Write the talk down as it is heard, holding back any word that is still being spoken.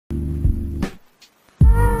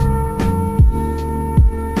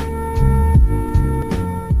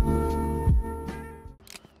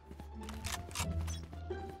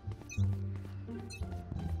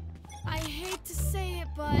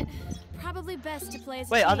best to play as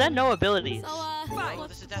a Wait, are there team. no abilities? So, Oh,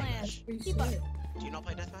 what's this is the plan? deathmatch. Keep up. Do you not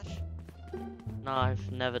play deathmatch? No,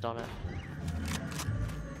 I've never done it.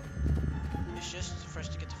 It's just for us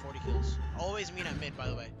to get to 40 kills. Always meet at mid, by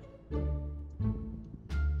the way.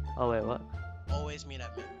 Oh wait, what? Always meet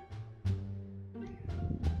at mid.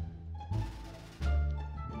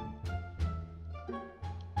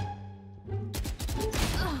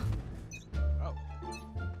 Oh,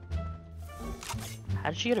 How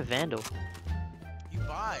did she get a vandal? you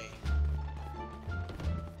buy.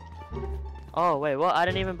 Oh wait, what? I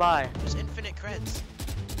didn't even buy. There's infinite creds.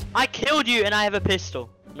 I killed you and I have a pistol.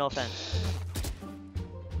 No offense.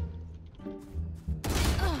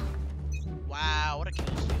 Wow, what a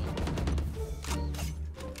kill steal.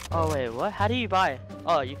 Oh wait, what? How do you buy?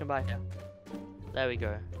 Oh, you can buy here. There we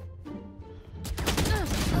go.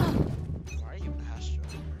 Why are you Astra?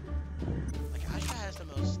 Like, Astra has the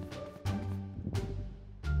most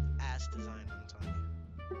ass design, I'm telling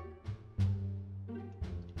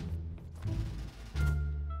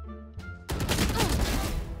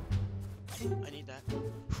you. I need that.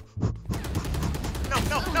 No,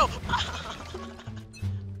 no, no!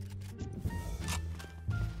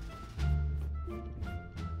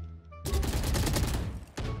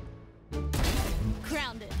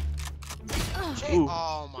 Grounded. Ooh.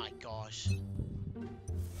 Oh my gosh.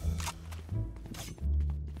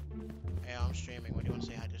 Hey, I'm streaming. What do you want to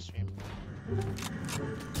say hi to stream?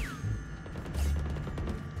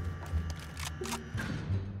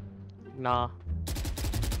 Nah.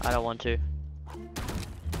 I don't want to.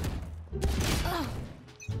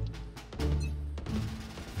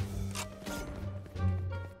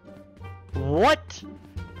 What?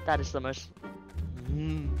 That is the most.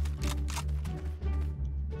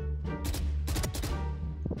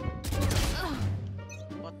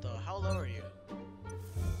 What the? How low are you?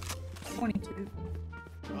 22.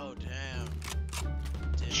 Oh, damn.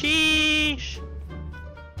 Sheesh.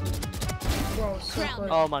 Bro, so Grounded. close.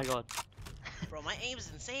 Oh my god. Bro, my aim is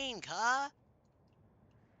insane, cuh.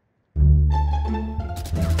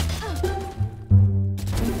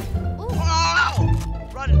 Wow!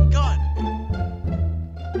 Run, gun!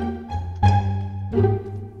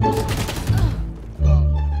 Oh.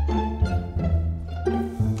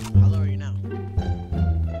 How low are you now?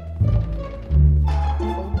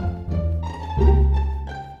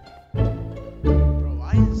 Bro,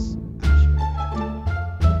 why is...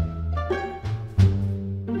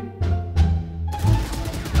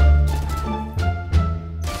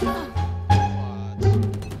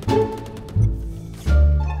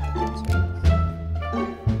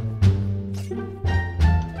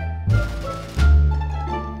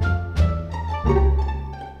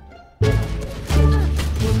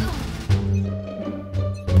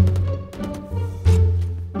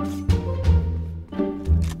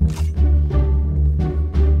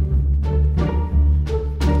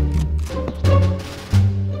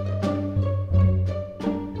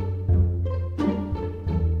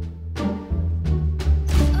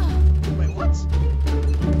 Wait, what?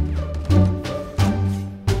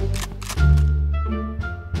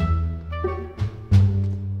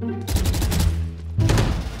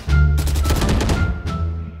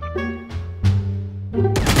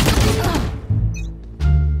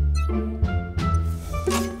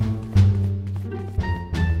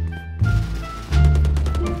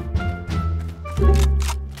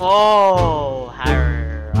 Oh,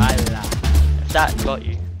 Harala. If that got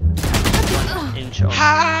you. 1 inch off.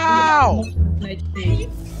 How? HD.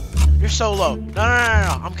 You're so low. No, no, no, no,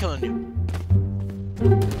 no. I'm killing you.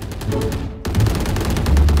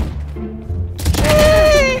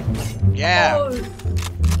 Yeah. Oh,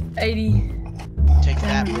 80. Take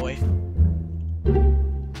that, boy.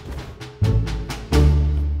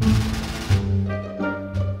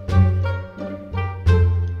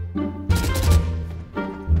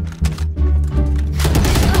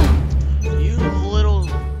 You little...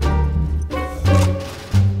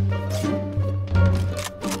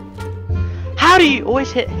 How do you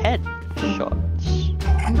always hit head shots?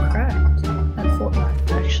 I'm cracked at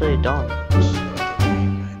Fortnite. Actually, don't.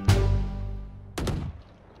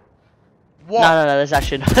 What? No, there's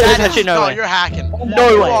actually no, That there's is- actually no way. You're hacking. No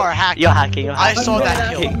you way. are hacking. You're hacking. You're I hacking. saw that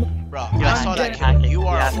I'm kill. hacking. Bro, You're I saw that hacking. kill. Hacking. You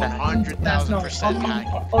are You have to hack. That's not 100,000%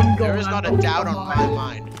 hacking. ongoing. There is not a doubt on my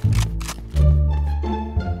mind.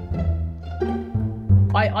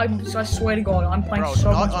 I swear to God, I'm playing Bro,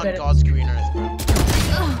 so not much on better. God's green earth, bro.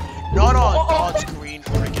 Not on God's green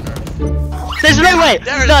freaking earth. There's no way.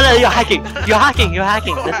 There is No, no you're way. hacking. You're hacking. You're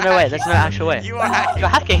hacking. You There's are no way. hacking. There's no actual way. You are hacking. You're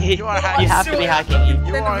hacking. You are hacking. You have to be hacking. You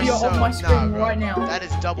Send the are video so... on my screen bro. right now. That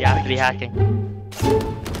is double You have to be bigotry. hacking.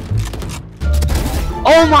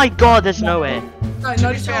 Oh my god, there's no way. No, To be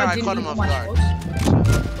notice fair, how I I didn't caught him use off my guard.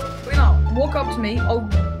 shots? Wait, no, walk up to me.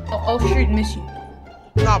 I'll shoot and miss you.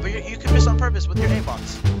 No, but you can miss on purpose with your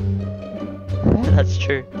aimbots. That's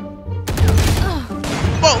true.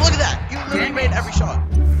 Whoa, look at that! You literally made every shot.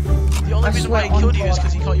 The only I reason why he swear on killed you is God.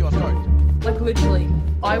 because he caught you off guard. Like literally,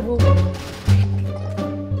 I will.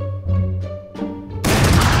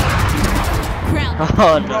 Grounded.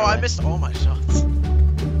 Oh no. Bro, I missed all my shots.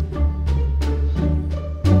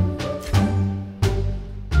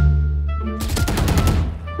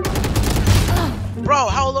 Bro,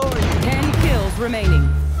 how low are you? 10 kills remaining.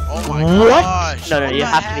 Oh my What? gosh. No, what you the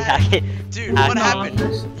have to be heck? hacking. Dude, Hack. what happened?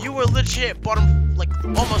 You were legit bottom, like,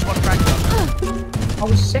 almost one crack up. I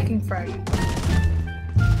was second frag.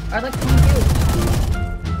 I had like 20 kills.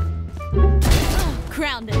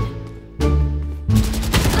 Grounded.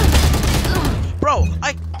 Bro,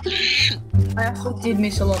 I I actually did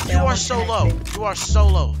miss a lot. you there. I are was so 10 low. HP. You are so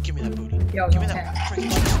low. Give me that booty. Yeah, I was Give me on that 10.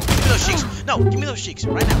 freaking cheeks. Give me those cheeks. No, give me those cheeks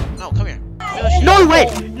right now. No, come here. Give me those cheeks. No way!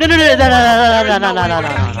 No, no. Literally,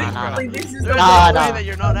 this is There's the Nah, no nah. way that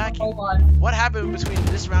you're not hacking. Hold on. What happened between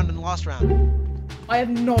this round and the last round? I have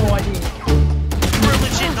no idea. You were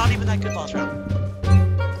legit not even that good last round.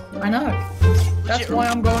 I know. That's Legit. why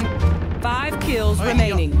I'm going. 5 kills Oh, wait,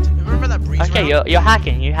 remaining. Remember that breeze Okay, round? you're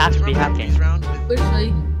hacking. You have to be Remember that hacking. breeze round with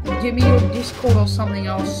Literally, give me your Discord or something.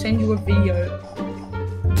 I'll send you a video.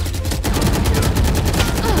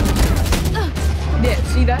 Yeah,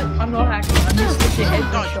 see that? I'm not hacking. I missed the shit every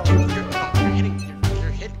No, shot. dude, you're hitting.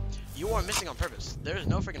 You're hitting. You are missing on purpose. There's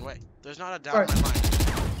no freaking way. There's not a doubt in my mind.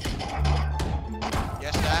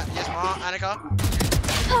 Yes, Dad. Yes, Mom. Annika.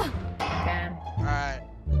 Damn. Alright.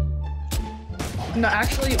 No,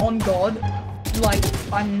 actually, on God, like,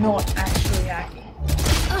 I'm not actually hacking.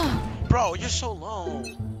 Bro, you're so low.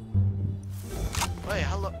 Wait,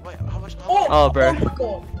 how low? Wait, how much? Oh, bro. Oh my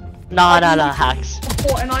God. Nah, hacks.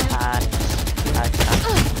 Oh, and I just. Hacks.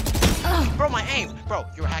 Bro, my aim. Bro,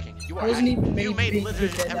 you were hacking. You were I wasn't hacking. even You being made literally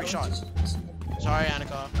there, every that shot. was just- Sorry,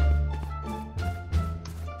 Annika.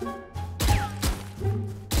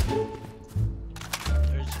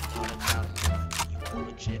 There's not a doubt in my mind. You are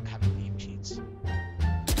legit having aim cheats.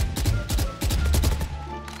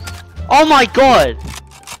 Oh my god!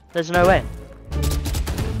 There's no way.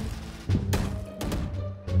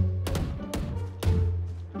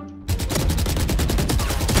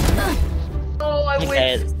 Oh, I Okay,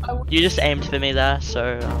 wish. I wish. you just aimed for me there,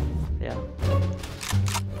 so yeah.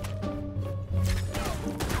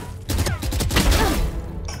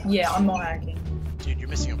 Yeah, I'm not hacking. Dude, you're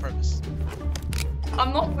missing on purpose.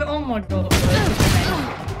 I'm not. Oh my God.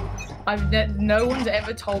 No one's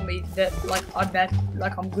ever told me that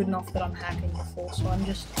I'm good enough that I'm hacking before, so I'm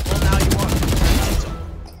just. Well, now you are.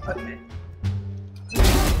 Okay.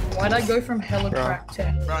 Why'd I go from hella Bro. crack to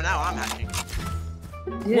hella? Bro, now I'm hacking.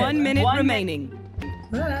 Yeah, 1 minute remaining.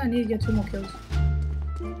 I need to get 2 more kills.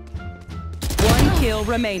 1 kill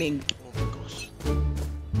remaining. Oh my gosh.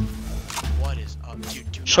 What is up,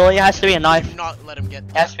 dude? Do Surely it not, has to be a knife. do not let him get.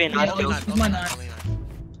 It has to be a knife. Only kill. knife. It's Only my knife. knife. Only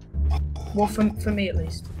knife. Well, for me at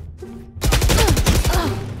least.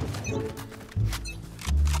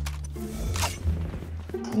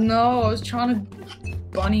 No, I was trying to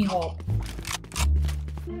bunny hop.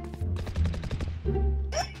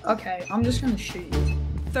 Okay, I'm just gonna shoot you.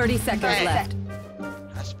 30 seconds Hey. left.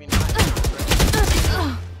 Has to be knife.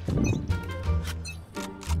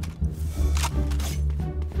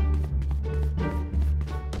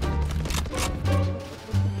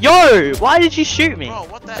 Yo! Why did you shoot me? Bro,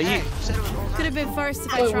 what the Are you- heck? You said it was all Could knife. have been first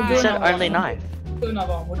if Wait, I we're You tried. doing said another only one. knife. We'll do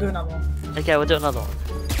another one. We'll do another one. Okay, we'll do another one.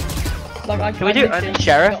 Like, Can we do only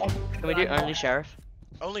sheriff? Can we do only sheriff?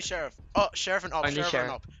 Only sheriff. Oh, sheriff and op. Only Sheriff and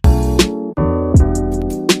sheriff. op.